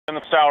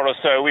next hour or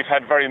so, we've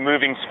had very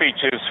moving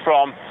speeches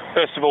from,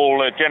 first of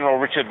all,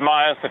 General Richard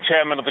Myers, the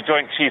chairman of the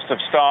Joint Chiefs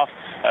of Staff,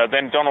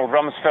 then Donald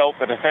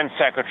Rumsfeld, the Defense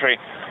Secretary,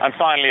 and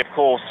finally, of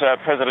course,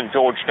 President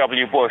George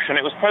W. Bush.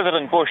 And it was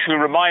President Bush who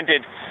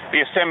reminded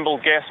the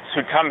assembled guests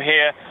who come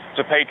here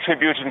to pay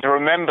tribute and to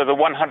remember the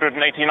 189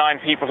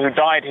 people who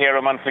died here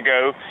a month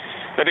ago,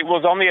 that it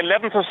was on the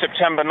 11th of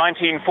September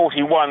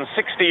 1941,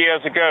 60 years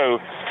ago,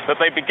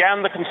 that they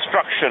began the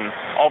construction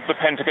of the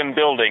Pentagon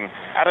building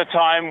at a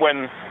time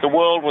when the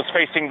world was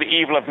facing the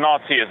evil of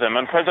Nazism.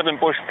 And President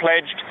Bush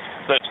pledged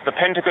that the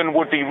Pentagon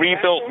would be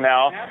rebuilt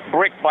now,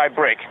 brick by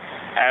brick.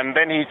 And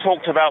then he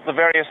talked about the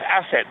various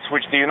assets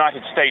which the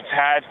United States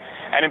had.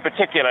 And in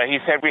particular, he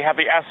said we have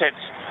the assets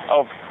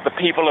of the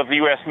people of the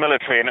U.S.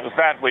 military. And it was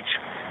that which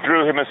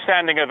drew him a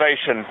standing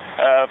ovation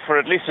for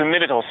at least a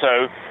minute or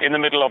so in the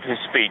middle of his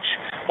speech.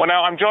 Well,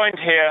 now I'm joined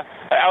here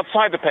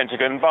outside the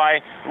Pentagon by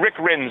Rick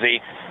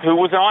Renzi, who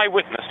was an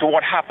eyewitness to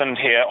what happened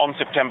here on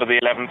September the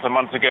 11th a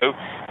month ago.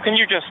 Can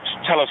you just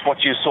tell us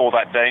what you saw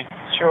that day?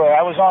 Sure. I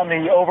was on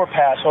the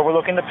overpass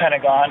overlooking the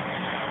Pentagon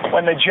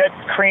when the jet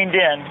careened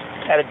in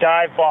at a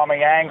dive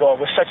bombing angle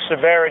with such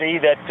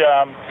severity that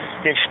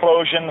the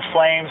explosion, the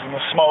flames, and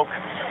the smoke,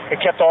 it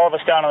kept all of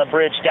us down on the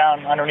bridge,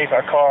 down underneath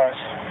our cars.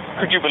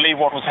 Could you believe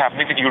what was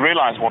happening? Did you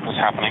realize what was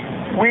happening?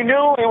 We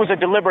knew it was a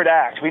deliberate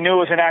act. We knew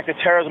it was an act of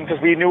terrorism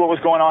because we knew what was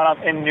going on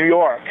in New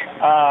York.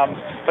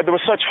 But there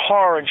was such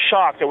horror and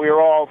shock that we were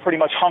all pretty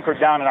much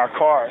hunkered down in our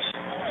cars.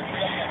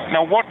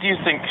 Now, what do you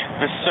think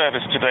this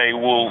service today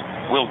will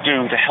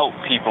do to help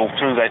people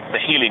through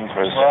the healing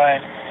process?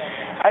 Right.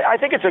 I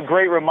think it's a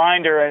great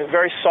reminder, a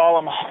very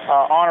solemn,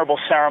 honorable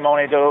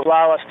ceremony to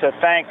allow us to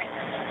thank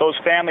those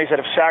families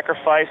that have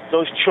sacrificed,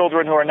 those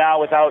children who are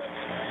now without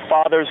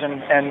fathers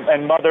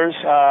and mothers,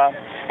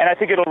 and I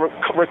think it'll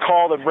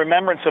recall the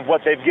remembrance of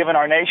what they've given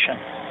our nation.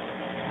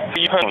 Are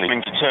you personally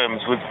coming to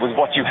terms with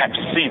what you had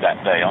to see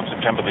that day on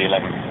September the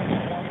 11th?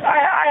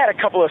 I had a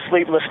couple of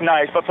sleepless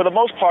nights, but for the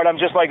most part,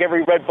 I'm just like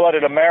every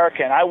red-blooded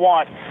American.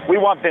 We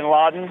want bin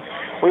Laden.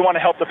 We want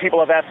to help the people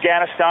of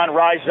Afghanistan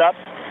rise up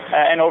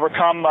and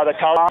overcome the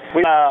Taliban.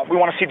 We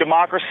want to see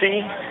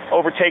democracy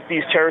overtake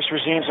these terrorist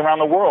regimes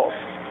around the world.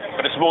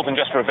 But it's more than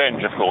just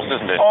revenge, of course,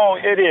 isn't it? Oh,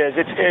 it is.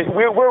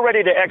 We're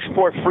ready to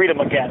export freedom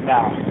again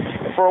now.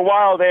 For a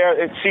while there,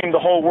 it seemed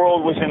the whole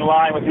world was in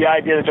line with the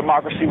idea that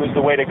democracy was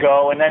the way to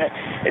go, and then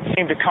it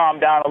seemed to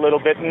calm down a little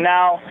bit. And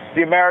now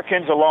the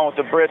Americans, along with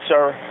the Brits,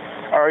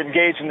 are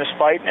engaged in this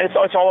fight, and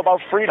it's all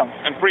about freedom.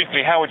 And briefly,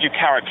 how would you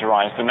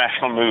characterize the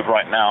national mood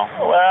right now?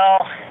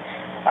 Well,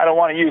 I don't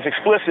want to use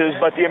expletives,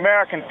 but the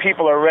American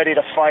people are ready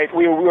to fight.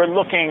 We're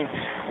looking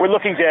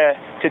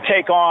to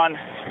take on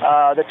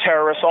the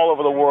terrorists all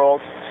over the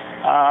world.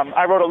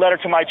 I wrote a letter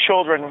to my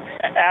children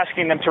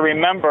asking them to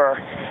remember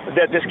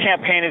that this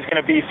campaign is going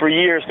to be for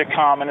years to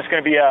come, and it's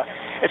going to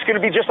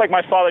be just like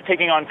my father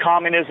taking on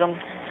communism.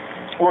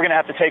 We're going to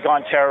have to take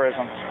on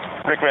terrorism.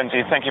 Rick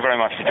Renzi, thank you very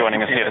much for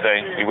joining us here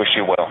today. We wish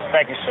you well.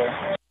 Thank you, sir.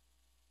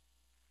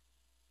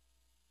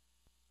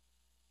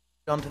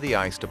 Onto the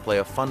ice to play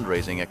a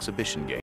fundraising exhibition game.